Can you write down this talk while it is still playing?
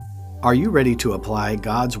Are you ready to apply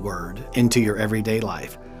God's Word into your everyday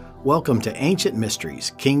life? Welcome to Ancient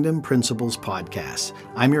Mysteries Kingdom Principles Podcast.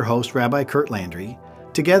 I'm your host, Rabbi Kurt Landry.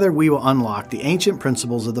 Together, we will unlock the ancient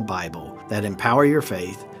principles of the Bible that empower your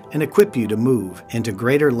faith and equip you to move into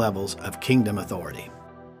greater levels of kingdom authority.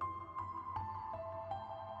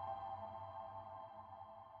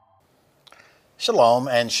 Shalom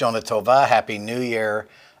and Shona Tova. Happy New Year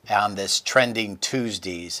on this Trending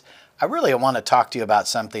Tuesdays. I really want to talk to you about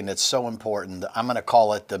something that's so important. I'm going to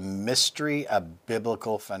call it the mystery of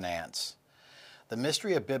biblical finance. The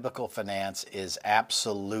mystery of biblical finance is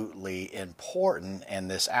absolutely important in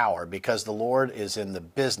this hour because the Lord is in the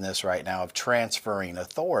business right now of transferring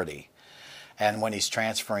authority. And when He's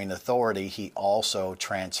transferring authority, He also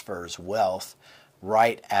transfers wealth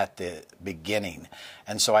right at the beginning.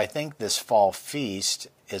 And so I think this fall feast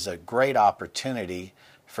is a great opportunity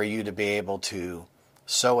for you to be able to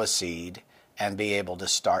sow a seed and be able to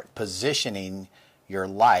start positioning your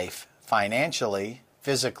life financially,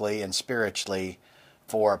 physically, and spiritually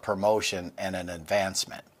for a promotion and an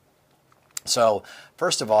advancement. So,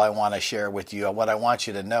 first of all, I want to share with you what I want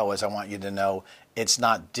you to know is I want you to know it's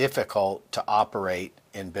not difficult to operate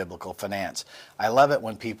in biblical finance. I love it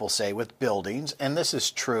when people say with buildings, and this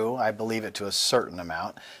is true, I believe it to a certain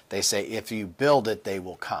amount, they say if you build it, they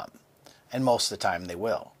will come. And most of the time they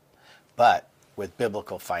will. But with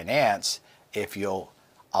biblical finance, if you'll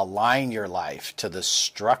align your life to the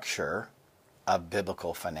structure of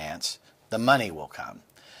biblical finance, the money will come.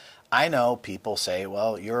 I know people say,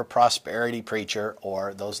 well, you're a prosperity preacher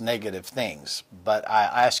or those negative things, but I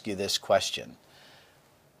ask you this question.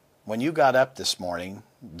 When you got up this morning,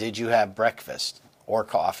 did you have breakfast or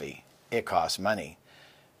coffee? It costs money.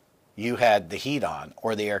 You had the heat on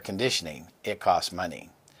or the air conditioning. It costs money.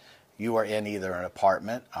 You are in either an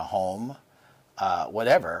apartment, a home,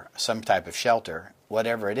 whatever, some type of shelter,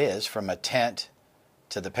 whatever it is, from a tent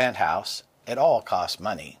to the penthouse, it all costs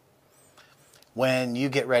money. When you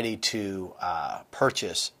get ready to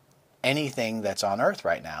purchase anything that's on earth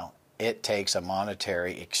right now, it takes a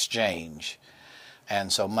monetary exchange.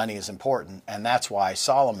 And so money is important. And that's why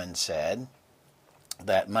Solomon said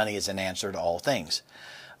that money is an answer to all things.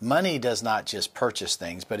 Money does not just purchase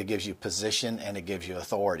things, but it gives you position and it gives you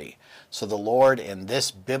authority. So the Lord, in this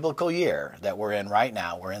biblical year that we're in right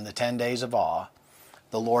now, we're in the 10 days of awe,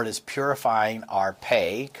 the Lord is purifying our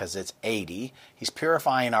pay, because it's 80. He's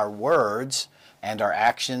purifying our words and our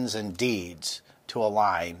actions and deeds to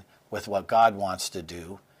align with what God wants to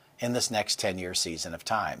do in this next 10-year season of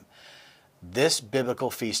time. This biblical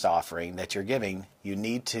feast offering that you're giving, you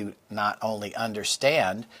need to not only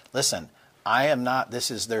understand, listen,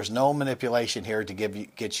 there's no manipulation here to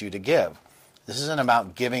get you to give. This isn't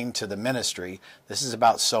about giving to the ministry. This is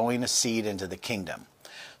about sowing a seed into the kingdom.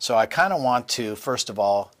 So I kind of want to, first of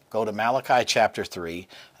all, go to Malachi chapter 3,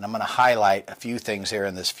 and I'm going to highlight a few things here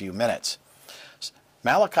in this few minutes.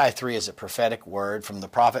 Malachi 3 is a prophetic word from the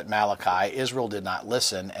prophet Malachi. Israel did not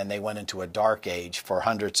listen, and they went into a dark age for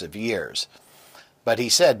hundreds of years. But he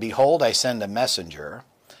said, "Behold, I send a messenger,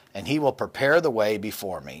 and he will prepare the way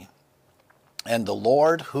before me. And the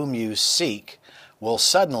Lord whom you seek will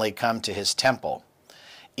suddenly come to his temple,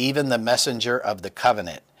 even the messenger of the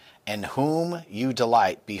covenant, in whom you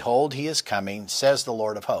delight. Behold, he is coming, says the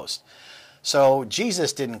Lord of hosts." So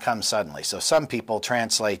Jesus didn't come suddenly. So some people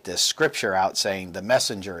translate this scripture out saying the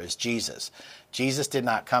messenger is Jesus. Jesus did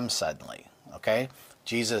not come suddenly, okay?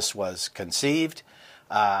 Jesus was conceived,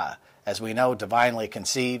 as we know, divinely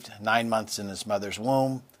conceived, 9 months in his mother's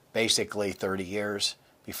womb, basically 30 years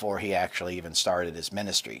before he actually even started his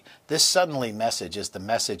ministry. This suddenly message is the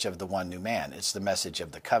message of the one new man. It's the message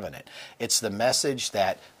of the covenant. It's the message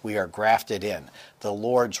that we are grafted in. The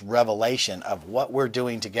Lord's revelation of what we're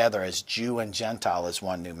doing together as Jew and Gentile as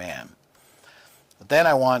one new man. But then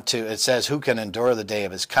it says, who can endure the day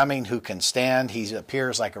of his coming? Who can stand? He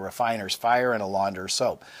appears like a refiner's fire and a launderer's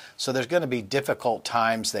soap. So there's going to be difficult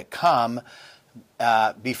times that come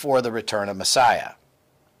before the return of Messiah.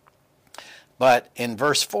 But in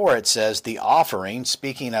verse 4 it says the offering,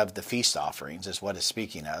 speaking of the feast offerings is what it's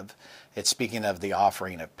speaking of. It's speaking of the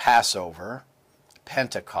offering of Passover,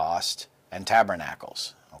 Pentecost, and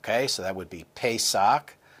Tabernacles. Okay, so that would be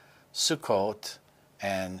Pesach, Sukkot,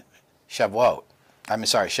 and Shavuot.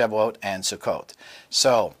 Shavuot and Sukkot.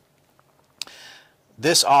 So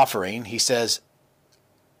this offering, he says,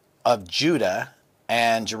 of Judah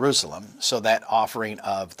and Jerusalem, so that offering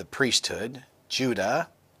of the priesthood, Judah,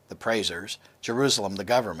 the praisers, Jerusalem, the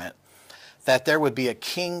government, that there would be a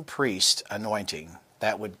king-priest anointing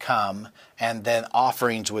that would come, and then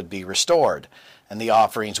offerings would be restored. And the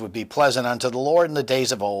offerings would be pleasant unto the Lord in the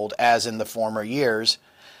days of old, as in the former years,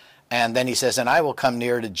 And then he says, and I will come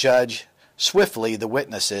near to judge swiftly the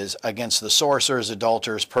witnesses against the sorcerers,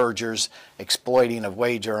 adulterers, perjurers, exploiting of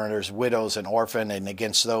wage earners, widows, and orphans, and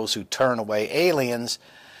against those who turn away aliens,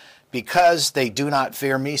 because they do not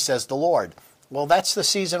fear me, says the Lord. Well, that's the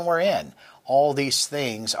season we're in. All these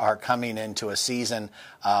things are coming into a season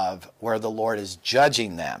of where the Lord is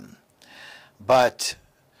judging them. But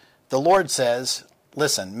the Lord says,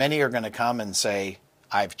 listen, many are going to come and say,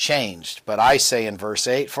 I've changed. But I say in verse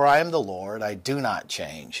 8, for I am the Lord, I do not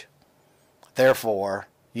change. Therefore,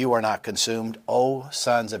 you are not consumed, O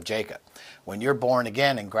sons of Jacob. When you're born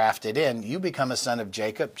again and grafted in, you become a son of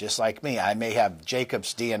Jacob, just like me. I may have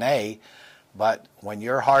Jacob's DNA, but when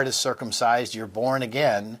your heart is circumcised, you're born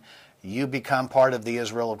again, you become part of the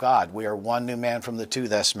Israel of God. We are one new man from the two,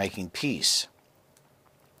 thus making peace.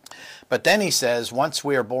 But then he says, once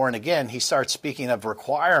we are born again, he starts speaking of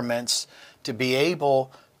requirements to be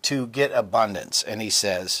able to get abundance. And he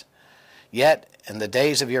says, yet in the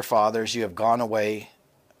days of your fathers you have gone away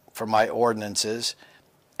from my ordinances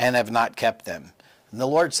and have not kept them. And the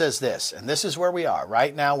Lord says this, and this is where we are.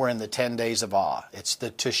 Right now we're in the 10 days of awe. It's the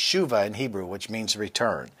teshuvah in Hebrew, which means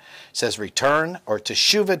return. It says return or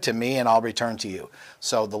teshuvah to me and I'll return to you.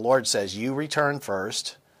 So the Lord says you return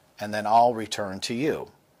first and then I'll return to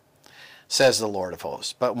you, says the Lord of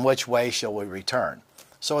hosts. But in which way shall we return?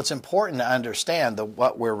 So it's important to understand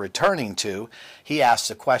what we're returning to. He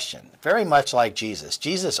asks a question, very much like Jesus.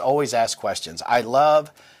 Jesus always asks questions. I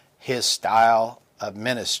love his style of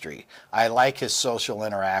ministry. I like his social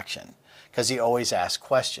interaction because he always asks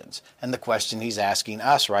questions. And the question he's asking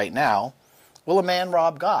us right now, will a man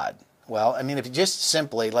rob God? Well, I mean, if you just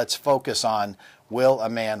simply, let's focus on, will a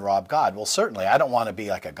man rob God? Well, certainly, I don't want to be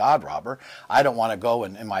like a God robber. I don't want to go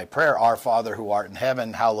in my prayer, our Father who art in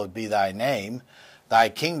heaven, hallowed be thy name. Thy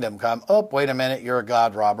kingdom come. Oh, wait a minute, you're a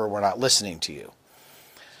God robber. We're not listening to you.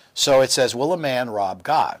 So it says, will a man rob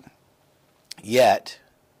God? Yet,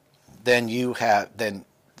 then you have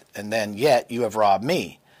yet you have robbed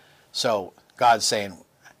me. So God's saying,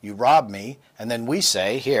 you robbed me, and then we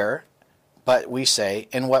say here, but we say,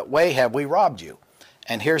 in what way have we robbed you?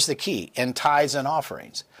 And here's the key, in tithes and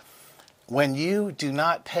offerings. When you do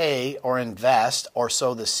not pay or invest or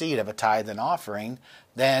sow the seed of a tithe and offering,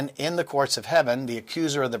 then in the courts of heaven, the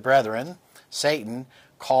accuser of the brethren, Satan,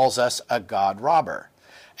 calls us a God robber.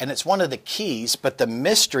 And it's one of the keys, but the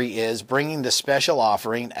mystery is bringing the special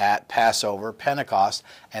offering at Passover, Pentecost,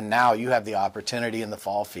 and now you have the opportunity in the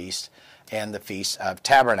fall feast and the Feast of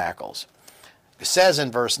Tabernacles. It says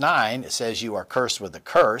in verse 9, it says, you are cursed with a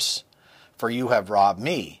curse, for you have robbed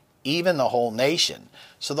me, even the whole nation.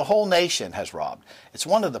 So the whole nation has robbed. It's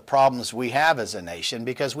one of the problems we have as a nation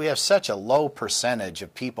because we have such a low percentage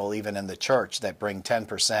of people, even in the church, that bring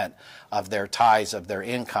 10% of their tithes of their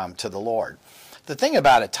income to the Lord. The thing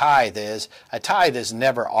about a tithe is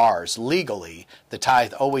never ours. Legally, the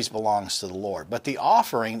tithe always belongs to the Lord. But the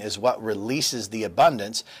offering is what releases the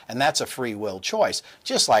abundance, and that's a free will choice.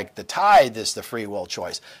 Just like the tithe is the free will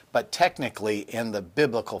choice. But technically, in the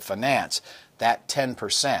biblical finance, that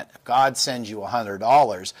 10%, if God sends you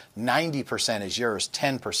 $100, 90% is yours,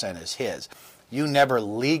 10% is his. You never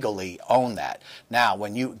legally own that. Now,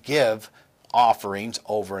 when you give offerings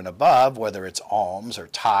over and above, whether it's alms or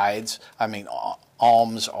tithes,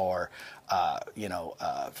 alms or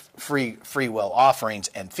free will offerings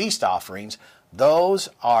and feast offerings, those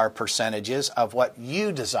are percentages of what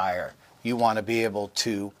you desire. You want to be able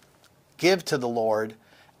to give to the Lord,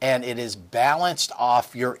 and it is balanced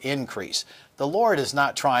off your increase. The Lord is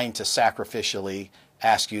not trying to sacrificially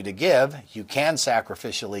ask you to give. You can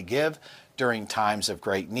sacrificially give during times of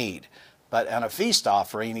great need. But on a feast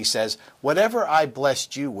offering, he says, whatever I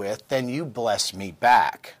blessed you with, then you bless me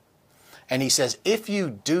back. And he says, if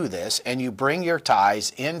you do this and you bring your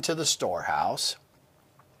tithes into the storehouse,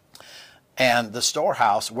 and the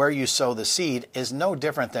storehouse where you sow the seed is no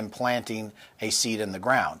different than planting a seed in the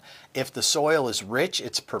ground. If the soil is rich,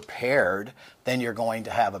 it's prepared, then you're going to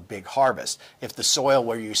have a big harvest. If the soil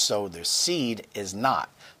where you sow the seed is not,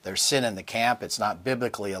 there's sin in the camp, it's not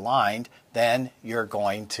biblically aligned, then you're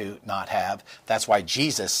going to not have. That's why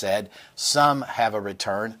Jesus said, some have a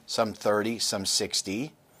return, some 30, some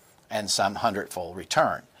 60, and some 100-fold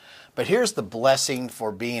return. But here's the blessing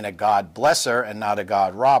for being a God blesser and not a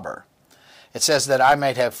God robber. It says that I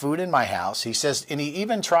might have food in my house. He says, and he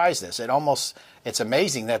even tries this. It's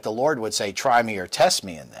amazing that the Lord would say, try me or test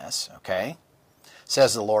me in this, okay?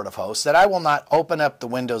 Says the Lord of hosts, that I will not open up the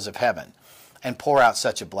windows of heaven and pour out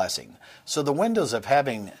such a blessing. So the windows of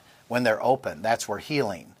heaven, when they're open, that's where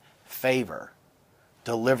healing, favor,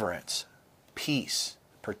 deliverance, peace,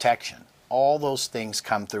 protection, all those things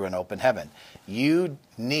come through an open heaven. you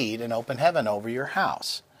need an open heaven over your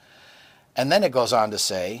house. And then it goes on to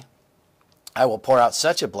say, I will pour out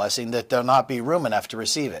such a blessing that there'll not be room enough to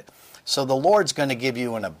receive it. So the Lord's going to give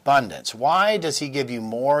you an abundance. Why does he give you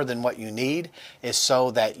more than what you need? Is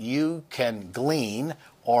so that you can glean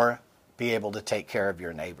or be able to take care of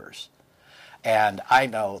your neighbors. And I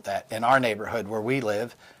know that in our neighborhood where we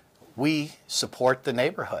live, we support the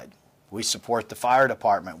neighborhood. We support the fire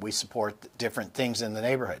department. We support different things in the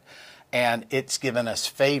neighborhood. And it's given us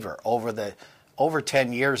favor over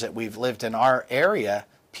 10 years that we've lived in our area.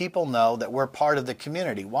 People know that we're part of the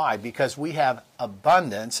community. Why? Because we have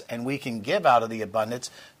abundance and we can give out of the abundance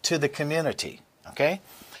to the community. Okay?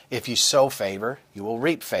 If you sow favor, you will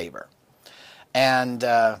reap favor. And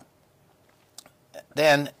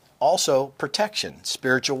then also protection,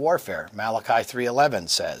 spiritual warfare. Malachi 3:11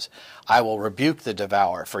 says, I will rebuke the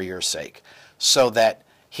devourer for your sake, so that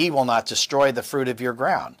he will not destroy the fruit of your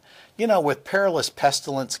ground. You know, with perilous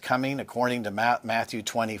pestilence coming, according to Matthew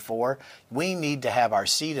 24, we need to have our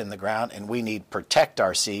seed in the ground, and we need to protect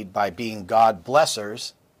our seed by being God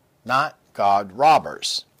blessers, not God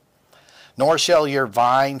robbers. Nor shall your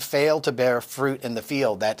vine fail to bear fruit in the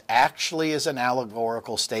field. That actually is an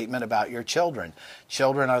allegorical statement about your children.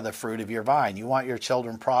 Children are the fruit of your vine. You want your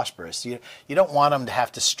children prosperous. You don't want them to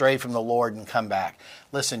have to stray from the Lord and come back.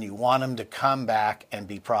 Listen, you want them to come back and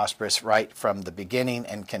be prosperous right from the beginning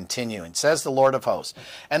and continuing. Says the Lord of hosts.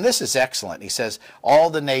 And this is excellent. He says, all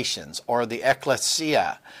the nations, or the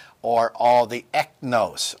ecclesia, or all the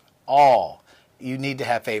eknos, all. You need to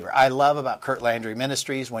have favor. I love about Kurt Landry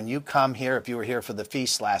Ministries, when you come here, if you were here for the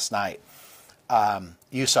feast last night,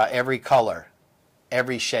 you saw every color,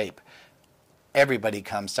 every shape. Everybody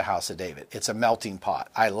comes to House of David. It's a melting pot.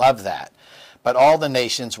 I love that. But all the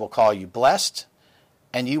nations will call you blessed,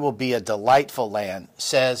 and you will be a delightful land,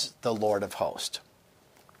 says the Lord of hosts.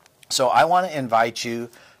 So I want to invite you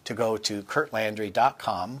to go to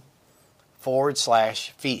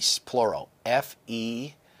kurtlandry.com/feasts, plural,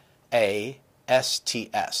 FEASTS,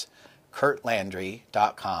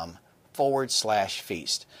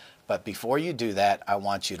 kurtlandry.com/feast. But before you do that, I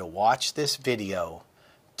want you to watch this video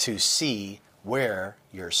to see where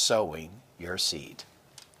you're sowing your seed.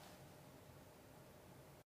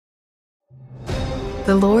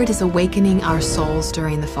 The Lord is awakening our souls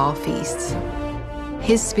during the fall feasts.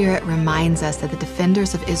 His Spirit reminds us that the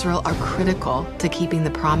defenders of Israel are critical to keeping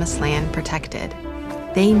the promised land protected.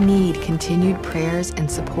 They need continued prayers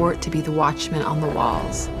and support to be the watchmen on the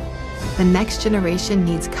walls. The next generation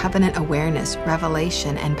needs covenant awareness,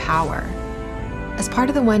 revelation, and power. As part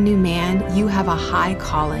of the One New Man, you have a high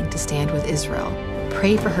calling to stand with Israel.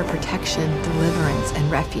 Pray for her protection, deliverance,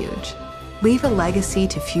 and refuge. Leave a legacy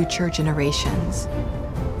to future generations.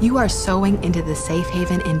 You are sowing into the safe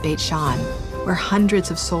haven in Beit Shan, where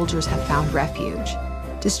hundreds of soldiers have found refuge.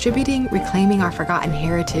 Distributing Reclaiming Our Forgotten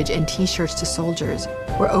Heritage and t-shirts to soldiers,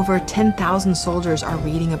 where over 10,000 soldiers are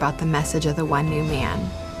reading about the message of the One New Man.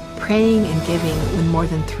 Praying and giving when more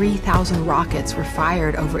than 3,000 rockets were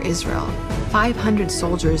fired over Israel. 500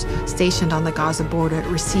 soldiers stationed on the Gaza border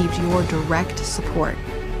received your direct support.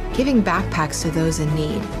 Giving backpacks to those in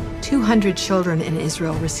need. 200 children in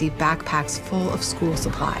Israel received backpacks full of school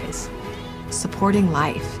supplies. Supporting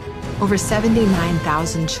life. Over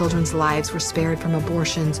 79,000 children's lives were spared from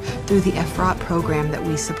abortions through the Efrat program that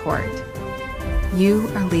we support. You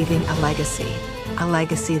are leaving a legacy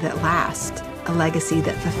that lasts, a legacy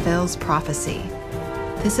that fulfills prophecy.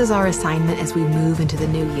 This is our assignment as we move into the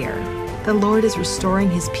new year. The Lord is restoring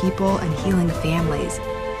his people and healing families.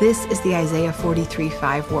 This is the Isaiah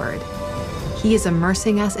 43:5 word. He is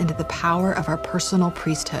immersing us into the power of our personal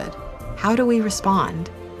priesthood. How do we respond?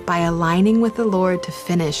 By aligning with the Lord to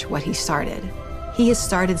finish what he started. He has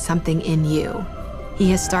started something in you. He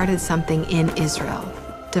has started something in Israel.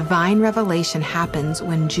 Divine revelation happens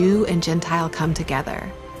when Jew and Gentile come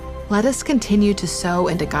together. Let us continue to sow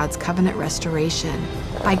into God's covenant restoration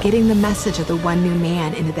by getting the message of the One New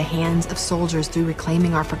Man into the hands of soldiers through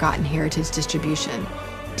Reclaiming Our Forgotten Heritage distribution.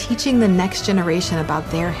 Teaching the next generation about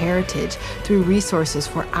their heritage through resources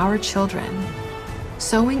for our children.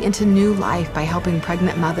 Sowing into new life by helping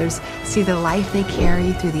pregnant mothers see the life they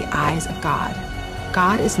carry through the eyes of God.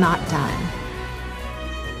 God is not done.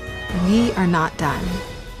 We are not done.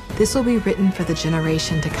 This will be written for the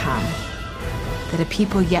generation to come, that a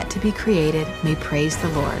people yet to be created may praise the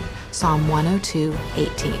Lord. Psalm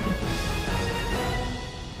 102:18.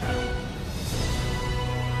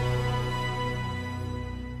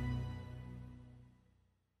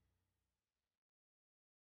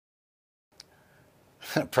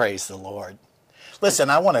 Praise the Lord. Listen,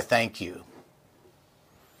 I want to thank you.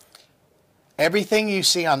 Everything you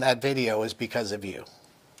see on that video is because of you.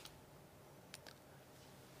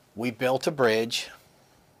 We built a bridge.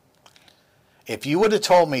 If you would have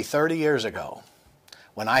told me 30 years ago,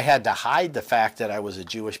 when I had to hide the fact that I was a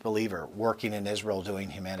Jewish believer working in Israel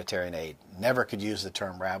doing humanitarian aid, never could use the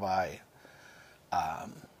term rabbi.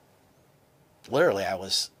 Literally, I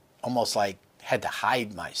was almost like had to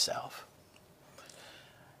hide myself.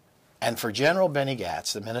 And for General Benny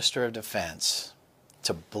Gantz, the Minister of Defense,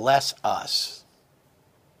 to bless us,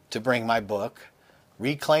 to bring my book,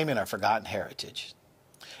 Reclaiming Our Forgotten Heritage.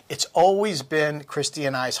 It's always been Christy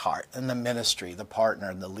and I's heart, and the ministry, the partner,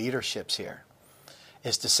 and the leaderships here,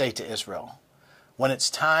 is to say to Israel, when it's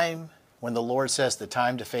time, when the Lord says the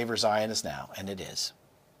time to favor Zion is now, and it is,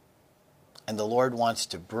 and the Lord wants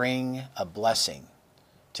to bring a blessing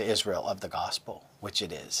to Israel of the gospel, which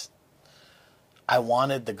it is. I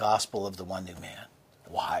wanted the gospel of the one new man.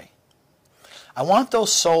 Why? I want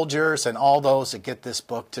those soldiers and all those that get this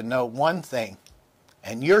book to know one thing,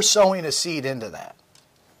 and you're sowing a seed into that.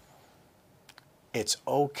 It's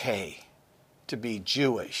okay to be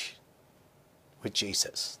Jewish with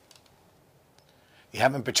Jesus. You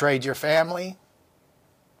haven't betrayed your family.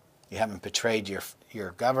 You haven't betrayed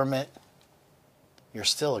your government. You're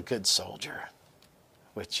still a good soldier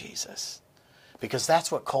with Jesus. Because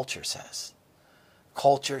that's what culture says.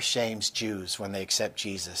 Culture shames Jews when they accept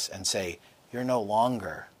Jesus and say, you're no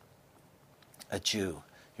longer a Jew.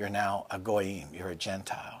 You're now a goyim. You're a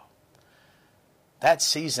Gentile. That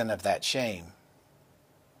season of that shame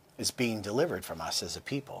is being delivered from us as a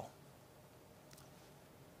people.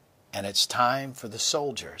 And it's time for the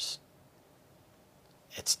soldiers.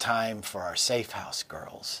 It's time for our safe house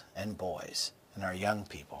girls and boys and our young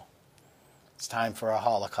people. It's time for our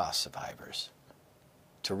Holocaust survivors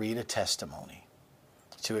to read a testimony,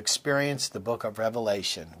 to experience the book of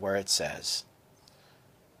Revelation where it says,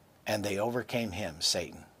 and they overcame him,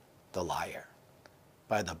 Satan, the liar,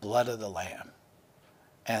 by the blood of the Lamb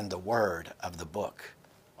and the word of the book,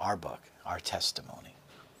 our testimony.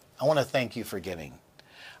 I want to thank you for giving.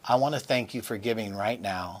 I want to thank you for giving right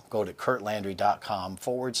now. Go to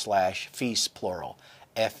kurtlandry.com/feast, plural,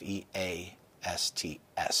 FEASTS.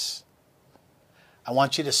 I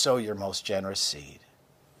want you to sow your most generous seed.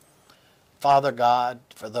 Father God,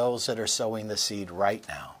 for those that are sowing the seed right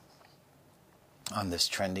now on this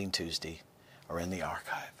Trending Tuesday or in the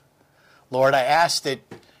archive, Lord, I ask that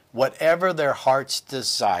whatever their heart's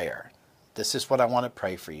desire, this is what I want to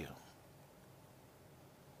pray for you.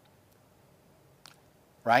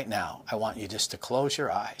 Right now, I want you just to close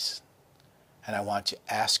your eyes, and I want you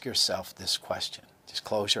to ask yourself this question. Just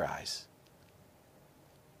close your eyes.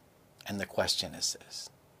 And the question is this.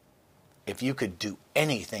 If you could do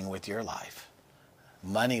anything with your life,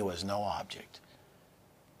 money was no object,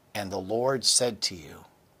 and the Lord said to you,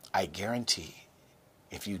 I guarantee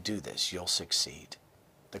if you do this, you'll succeed.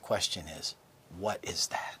 The question is, what is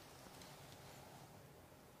that?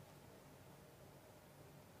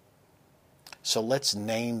 So let's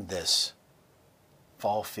name this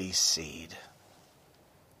Fall Feast seed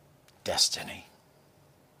destiny.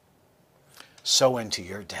 Sow into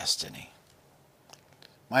your destiny.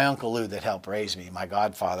 My Uncle Lou that helped raise me, my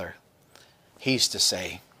godfather, he used to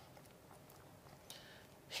say,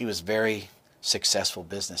 he was a very successful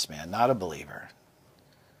businessman, not a believer.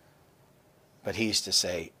 But he used to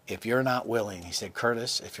say, if you're not willing, he said,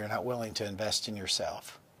 Curtis, if you're not willing to invest in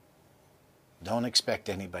yourself, don't expect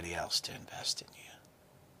anybody else to invest in you.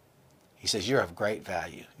 He says, you're of great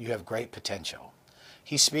value. You have great potential.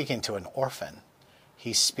 He's speaking to an orphan.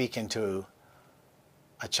 He's speaking to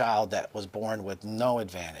a child that was born with no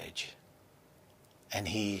advantage. And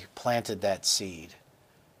he planted that seed.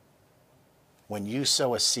 When you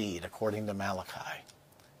sow a seed, according to Malachi,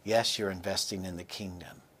 yes, you're investing in the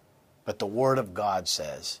kingdom. But the Word of God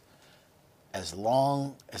says, as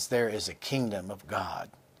long as there is a kingdom of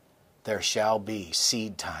God, there shall be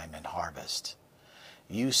seed time and harvest.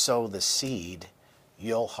 You sow the seed,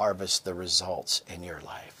 you'll harvest the results in your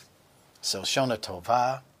life. So Shona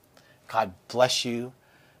Tova, God bless you.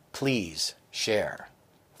 Please share,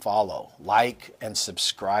 follow, like, and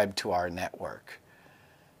subscribe to our network.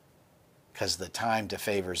 Because the time to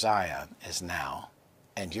favor Zion is now,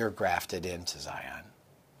 and you're grafted into Zion.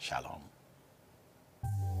 Shalom.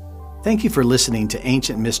 Thank you for listening to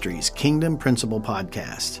Ancient Mysteries Kingdom Principle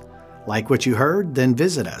Podcast. Like what you heard? Then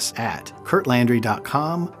visit us at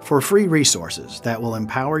kurtlandry.com for free resources that will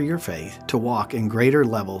empower your faith to walk in greater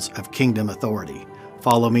levels of kingdom authority.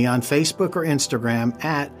 Follow me on Facebook or Instagram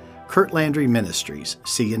at Kurt Landry Ministries.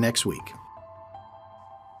 See you next week.